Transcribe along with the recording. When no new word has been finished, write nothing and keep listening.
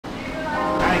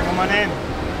on in.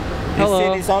 Hello.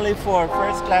 This seat is only for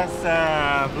first-class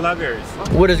vloggers.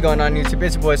 What is going on, YouTube?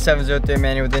 It's your boy 703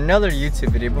 Manny with another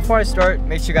YouTube video. Before I start,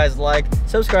 make sure you guys like,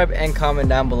 subscribe, and comment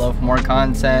down below for more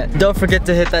content. Don't forget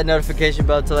to hit that notification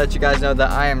bell to let you guys know that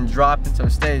I am dropping, so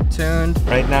stay tuned.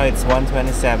 Right now it's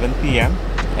 1:27 p.m.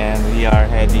 and we are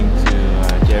heading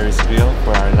to Jerry's Grill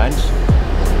for our lunch.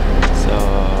 So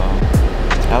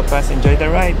help us enjoy the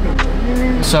ride.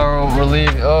 So we're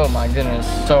leaving. Oh my goodness.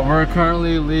 So we're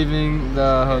currently leaving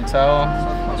the hotel.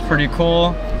 It's pretty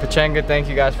cool. Pachanga, thank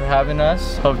you guys for having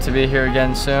us. Hope to be here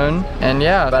again soon. And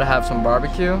yeah, about to have some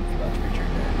barbecue.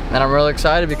 And I'm really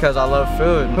excited because I love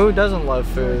food. Who doesn't love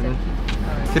food?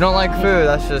 If you don't like food,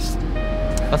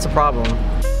 that's a problem.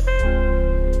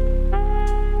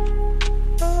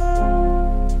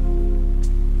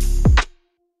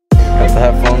 Got the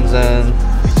headphones in.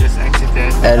 We just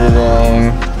exited.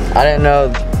 Editing. I didn't know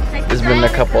it's been a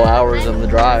couple hours of the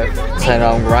drive, so I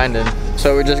know I'm grinding.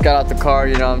 So we just got out the car,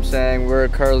 you know what I'm saying? We're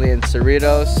currently in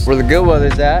Cerritos, where the good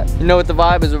weather's at. You know what the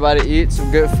vibe is, we're about to eat some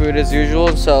good food as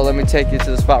usual, so let me take you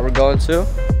to the spot we're going to.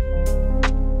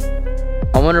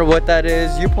 I wonder what that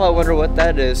is. You probably wonder what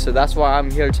that is, so that's why I'm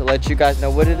here to let you guys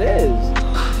know what it is.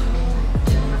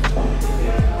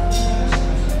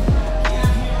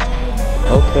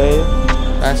 Okay.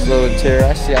 Nice little interior.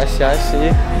 I see. Alright.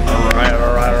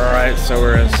 So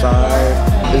we're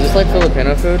inside. Is this like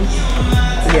Filipino food?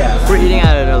 Yeah. We're eating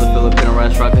at another Filipino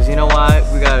restaurant because you know what?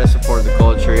 We gotta support the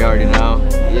culture, you already know.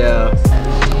 Yeah.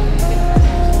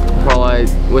 Probably,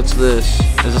 what's this?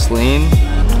 Is this lean?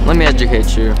 Let me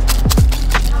educate you.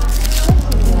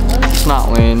 It's not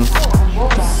lean.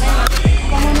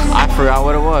 I forgot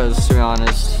what it was, to be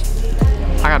honest.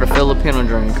 I got a Filipino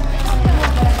drink.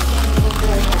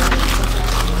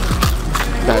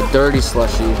 That dirty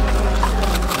slushy.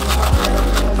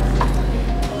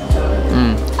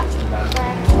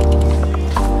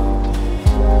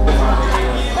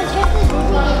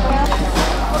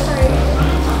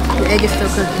 The egg is still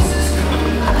cooking.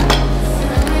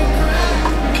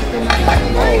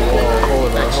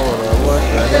 Hold on. What the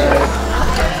heck?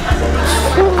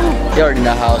 You already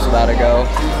know how it's about to go.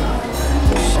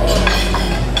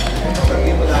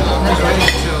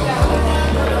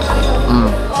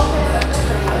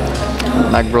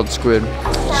 That grilled squid,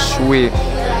 sweet.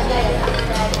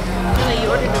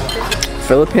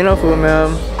 Filipino food, man.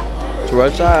 So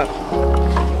what's that?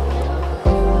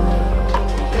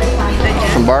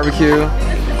 Some barbecue.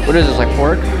 What is this, like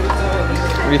pork?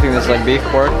 What do you think this is, like beef,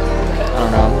 pork? I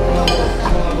don't know.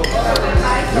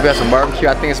 We got some barbecue.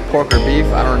 I think it's pork or beef.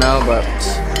 I don't know, but.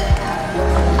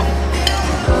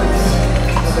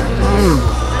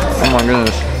 Oh my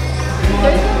goodness.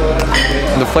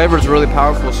 The flavor is really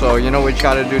powerful, so you know what you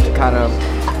gotta do to kind of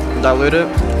dilute it?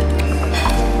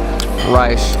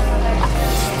 Rice.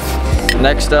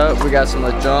 Next up, we got some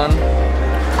lechon.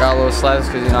 Got a little slice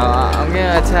because, you know, I'm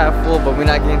getting a tad full, but we're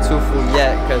not getting too full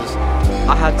yet because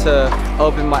I had to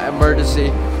open my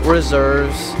emergency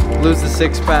reserves, lose the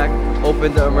 6-pack,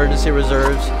 open the emergency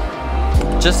reserves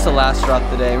just to last throughout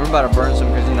the day. We're about to burn some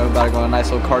because, you know, we're about to go on a nice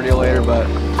little cardio later, but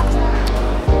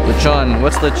lechon.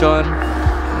 What's lechon?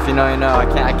 If you know, you know. I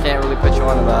can't really put you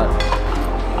on to that.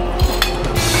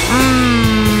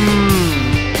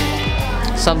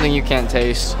 Something you can't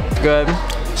taste. Good,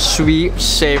 sweet,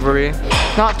 savory,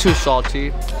 not too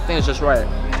salty. I think it's just right.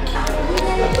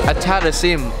 A tad of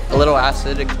seem a little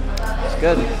acidic. It's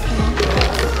good.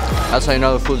 That's how you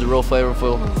know the food's real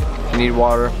flavorful. You need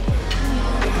water.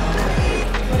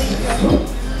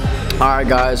 All right,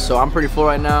 guys. So I'm pretty full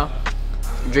right now.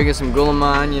 Drinking some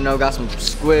gulaman, you know, got some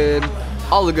squid.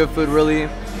 All the good food, really.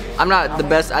 I'm not the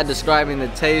best at describing the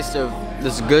taste of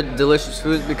this good, delicious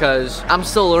food because I'm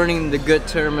still learning the good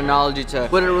terminology to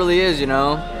what it really is, you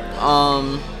know.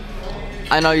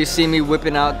 I know you see me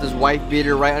whipping out this white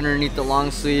beater right underneath the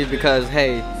long sleeve because,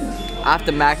 hey, I have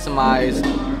to maximize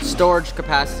storage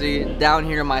capacity down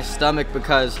here in my stomach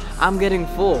because I'm getting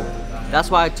full. That's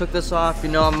why I took this off.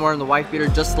 You know, I'm wearing the white beater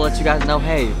just to let you guys know,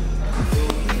 hey.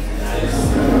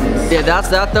 Yeah, that's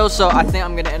that though, so I think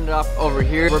I'm gonna end it off over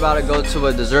here. We're about to go to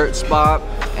a dessert spot,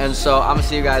 and so I'm gonna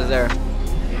see you guys there.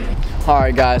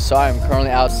 Alright guys, so I am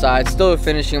currently outside, still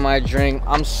finishing my drink.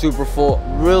 I'm super full,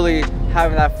 really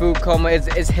having that food coma.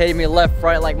 It's hitting me left,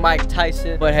 right like Mike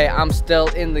Tyson. But hey, I'm still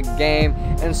in the game,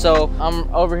 and so I'm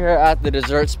over here at the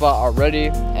dessert spot already,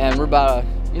 and we're about to,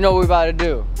 you know what we're about to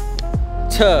do?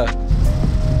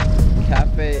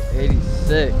 Cafe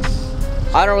 86.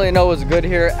 I don't really know what's good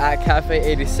here at Cafe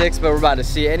 86, but we're about to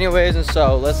see anyways, and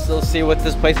so let's still see what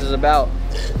this place is about.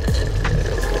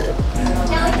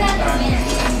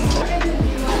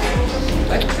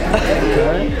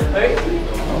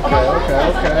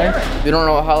 Okay. If you don't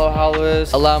know what halo halo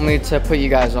is, allow me to put you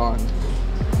guys on.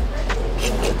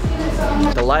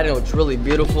 The lighting looks really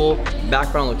beautiful.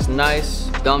 Background looks nice.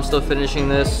 Though I'm still finishing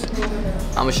this,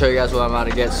 I'm gonna show you guys what I'm about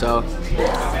to get. So,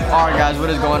 all right, guys, what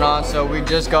is going on? So we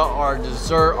just got our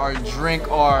dessert, our drink,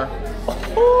 our.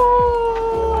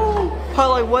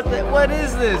 Like what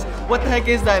is this? What the heck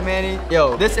is that, Manny?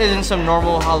 Yo, this isn't some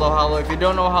normal halo halo. If you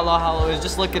don't know what halo halo is,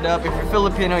 just look it up. If you're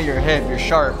Filipino, you're hip, you're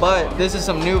sharp. But this is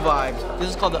some new vibes. This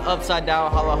is called the upside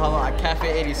down halo halo at Cafe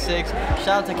 86. Shout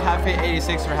out to Cafe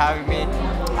 86 for having me.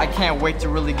 I can't wait to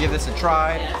really give this a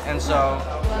try. And so,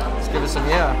 let's give it some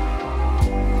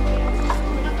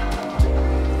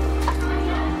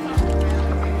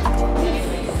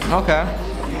Okay.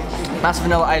 That's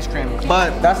vanilla ice cream.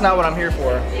 But that's not what I'm here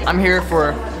for. I'm here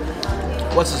for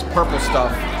what's this purple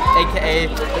stuff, aka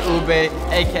the ube,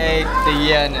 aka the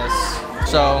yearness.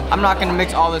 So I'm not gonna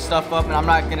mix all this stuff up, and I'm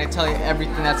not gonna tell you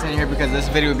everything that's in here because this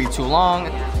video would be too long.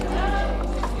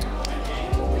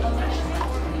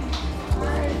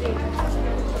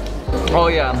 Oh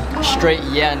yeah, straight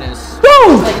yearness.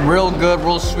 Woo! Real good,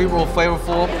 real sweet, real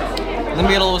flavorful. Let me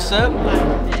get a little sip.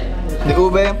 The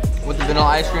ube with the vanilla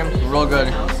ice cream, real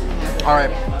good. All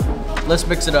right, let's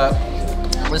mix it up.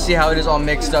 Let's see how it is all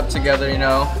mixed up together, you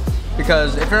know?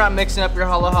 Because if you're not mixing up your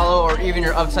halo halo or even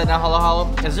your upside down halo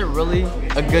halo, is it really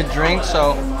a good drink?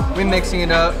 So we're mixing it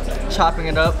up, chopping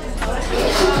it up.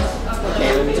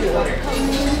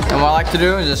 And what I like to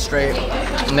do is just straight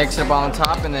mix it up on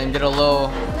top and then get a little,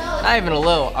 not even a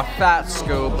little, a fat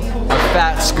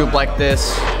scoop like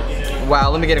this.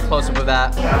 Wow, let me get a close up of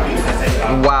that.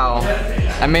 Wow,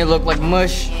 that may look like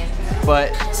mush,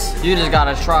 but you just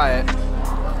gotta try it.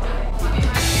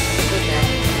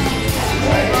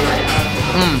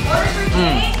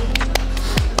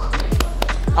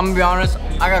 I'm gonna be honest,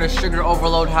 I got a sugar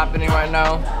overload happening right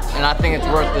now, and I think it's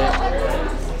worth it.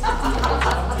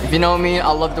 If you know me,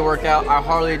 I love to work out. I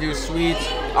hardly do sweets,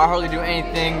 I hardly do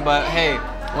anything, but hey,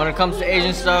 when it comes to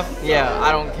Asian stuff, yeah,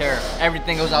 I don't care.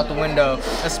 Everything goes out the window,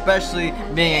 especially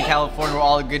being in California where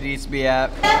all the good eats be at.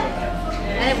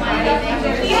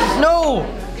 No!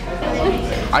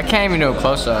 I can't even do a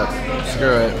close-up.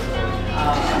 Screw it.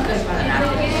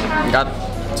 Got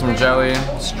some jelly,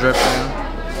 it's dripping.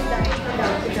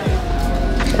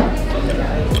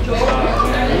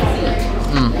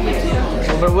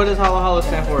 But what does halo halo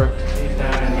stand for?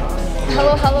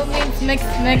 Halo halo means mix,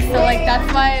 so like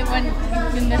that's why when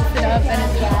you mix it up and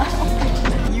it's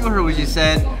halo. You heard what you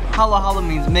said. Halo halo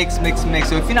means mix.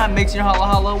 So if you're not mixing your halo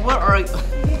halo,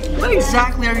 what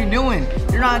exactly are you doing?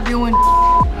 You're not doing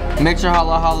mix your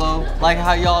halo halo like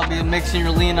how y'all be mixing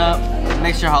your lean up.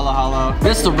 Mix your halo halo.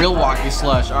 This is the real walkie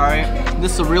slush, alright?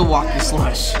 This is the real walkie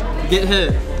slush. Get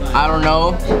hit. I don't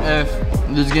know if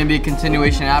there's gonna be a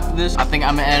continuation after this. I think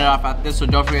I'm gonna end it off at this, so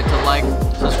don't forget to like,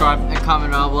 subscribe, and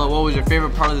comment down below what was your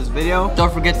favorite part of this video.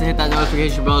 Don't forget to hit that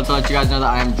notification bell to let you guys know that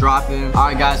I am dropping.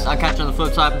 Alright guys, I'll catch you on the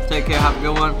flip side. Take care, have a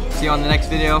good one. See you on the next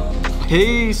video.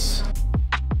 Peace.